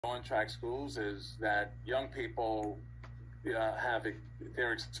on-track schools is that young people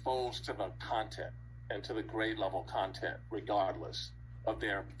they're exposed to the content and to the grade level content, regardless of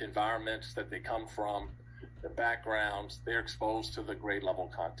their environments that they come from, the backgrounds. They're exposed to the grade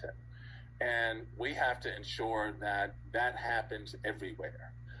level content, and we have to ensure that that happens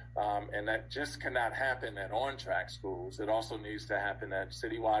everywhere. And that just cannot happen at on-track schools. It also needs to happen at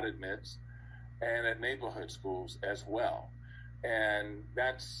citywide admits and at neighborhood schools as well. And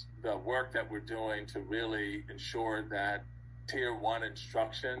that's the work that we're doing to really ensure that Tier 1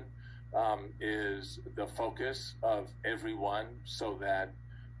 instruction is the focus of everyone, so that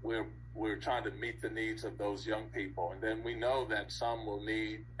we're trying to meet the needs of those young people. And then we know that some will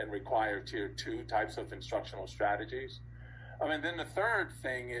need and require Tier 2 types of instructional strategies. Then the third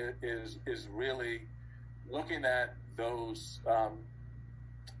thing is really looking at those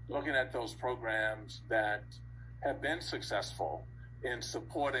programs that have been successful in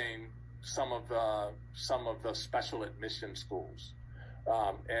supporting some of the special admission schools,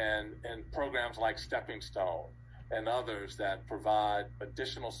 and programs like Stepping Stone and others that provide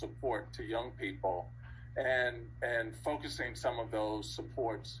additional support to young people, and focusing some of those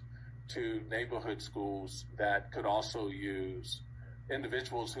supports to neighborhood schools that could also use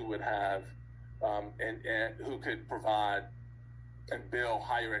individuals who would have and who could provide and build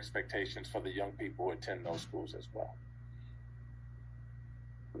higher expectations for the young people who attend those schools as well.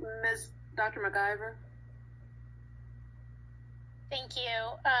 Dr. McIver? Thank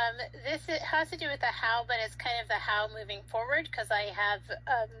you. This has to do with the how, but it's kind of the how moving forward, because I have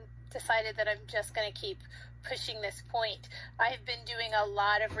decided that I'm just going to keep pushing this point. I've been doing a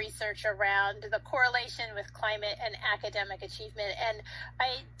lot of research around the correlation with climate and academic achievement, and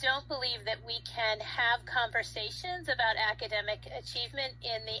I don't believe that we can have conversations about academic achievement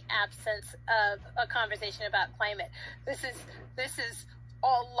in the absence of a conversation about climate. This is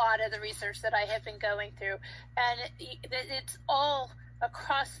a lot of the research that I have been going through, and it's all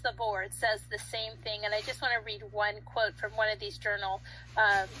across the board says the same thing. And I just want to read one quote from one of these journal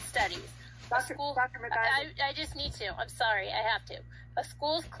studies. Dr. McIver? I just need to. I'm sorry, I have to. A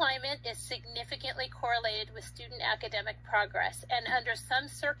school's climate is significantly correlated with student academic progress, and under some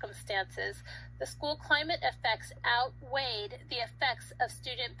circumstances, the school climate effects outweighed the effects of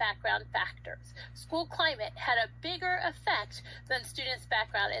student background factors. School climate had a bigger effect than students'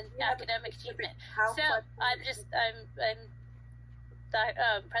 background and academic achievement. So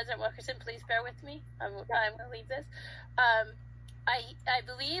President Wilkerson, please bear with me. I'm going to leave this. I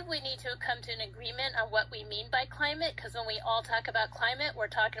believe we need to come to an agreement on what we mean by climate, because when we all talk about climate, we're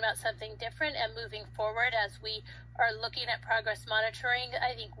talking about something different. And moving forward, as we are looking at progress monitoring,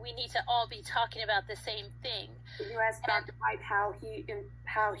 I think we need to all be talking about the same thing. Can you ask Dr. White how he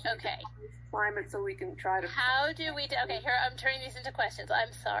okay. climate, so we can try to... Okay, here, I'm turning these into questions.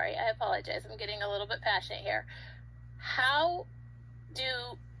 I'm sorry. I apologize. I'm getting a little bit passionate here. How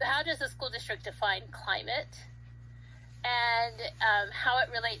does the school district define climate, and how it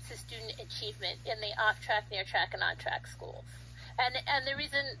relates to student achievement in the off-track, near-track, and on-track schools? And the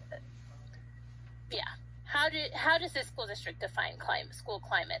reason, how does this school district define school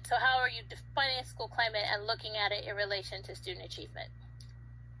climate? So how are you defining school climate and looking at it in relation to student achievement?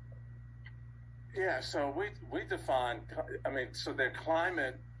 Yeah, so we define, so there are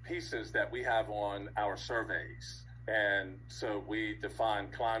climate pieces that we have on our surveys. And so we define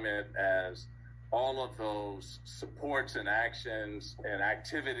climate as all of those supports and actions and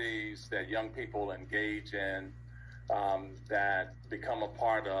activities that young people engage in that become a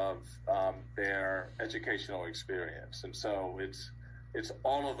part of their educational experience. And so it's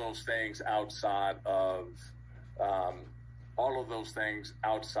all of those things outside of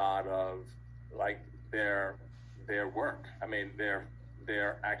like their work.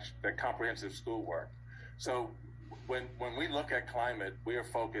 Their comprehensive school work. So when we look at climate, we are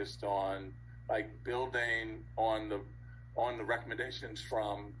focused on building on the recommendations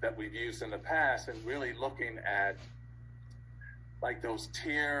that we've used in the past, and really looking at those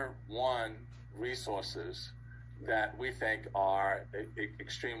Tier 1 resources that we think are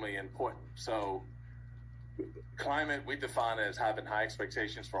extremely important. So climate, we define it as having high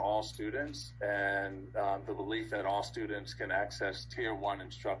expectations for all students, and the belief that all students can access Tier 1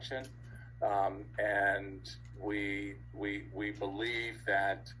 instruction. And we believe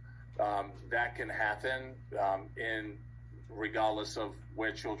that that can happen regardless of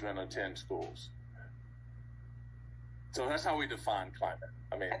where children attend schools. So that's how we define climate.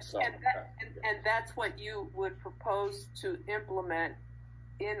 And that's what you would propose to implement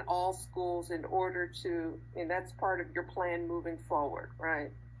in all schools in order to, and that's part of your plan moving forward, right?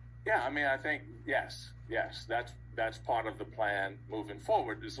 Yeah, I think yes, that's part of the plan moving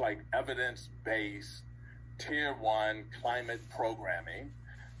forward. It's like evidence-based Tier 1 climate programming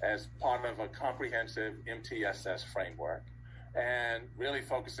as part of a comprehensive MTSS framework, and really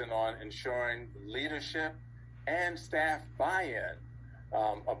focusing on ensuring leadership and staff buy-in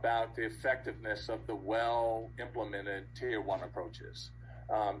about the effectiveness of the well-implemented Tier 1 approaches.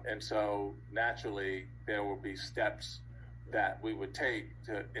 And so naturally, there will be steps that we would take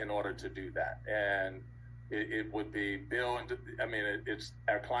in order to do that. And it would be it's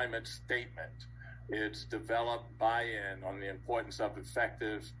our climate statement. It's develop buy-in on the importance of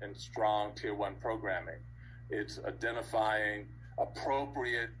effective and strong Tier 1 programming. It's identifying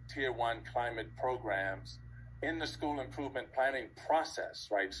appropriate Tier 1 climate programs in the school improvement planning process,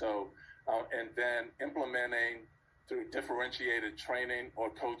 right? So, and then implementing through differentiated training or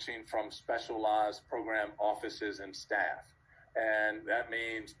coaching from specialized program offices and staff. And that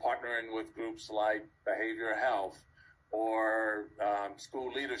means partnering with groups like behavioral health or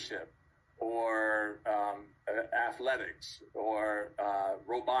school leadership or athletics or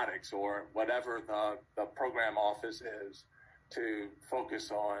robotics or whatever the program office is, to focus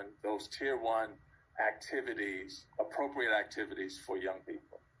on those Tier 1 activities, appropriate activities for young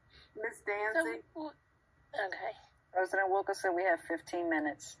people. Ms. Danzig? Okay. President Wilkerson, we have 15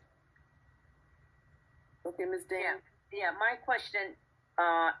 minutes. Okay, Ms. Danzig. Yeah, my question,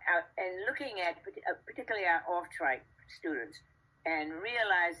 and looking at particularly our off-track students and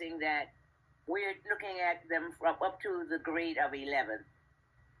realizing that we're looking at them from up to the grade of 11th,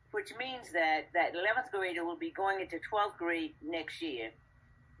 which means that 11th grader will be going into 12th grade next year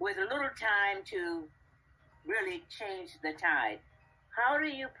with a little time to really change the tide. How do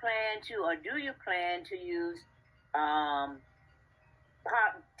you plan to, or do you plan to use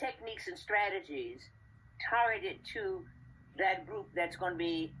techniques and strategies targeted to that group that's going to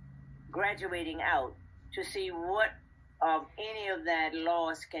be graduating out to see what of any of that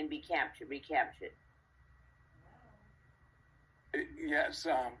loss can be recaptured? Yes,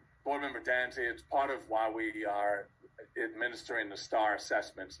 Board Member Danzig, it's part of why we are administering the STAR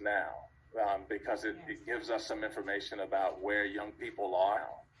assessments now, because it gives us some information about where young people are,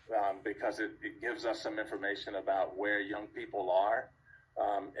 because it gives us some information about where young people are,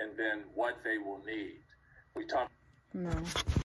 and then what they will need. We talk. No.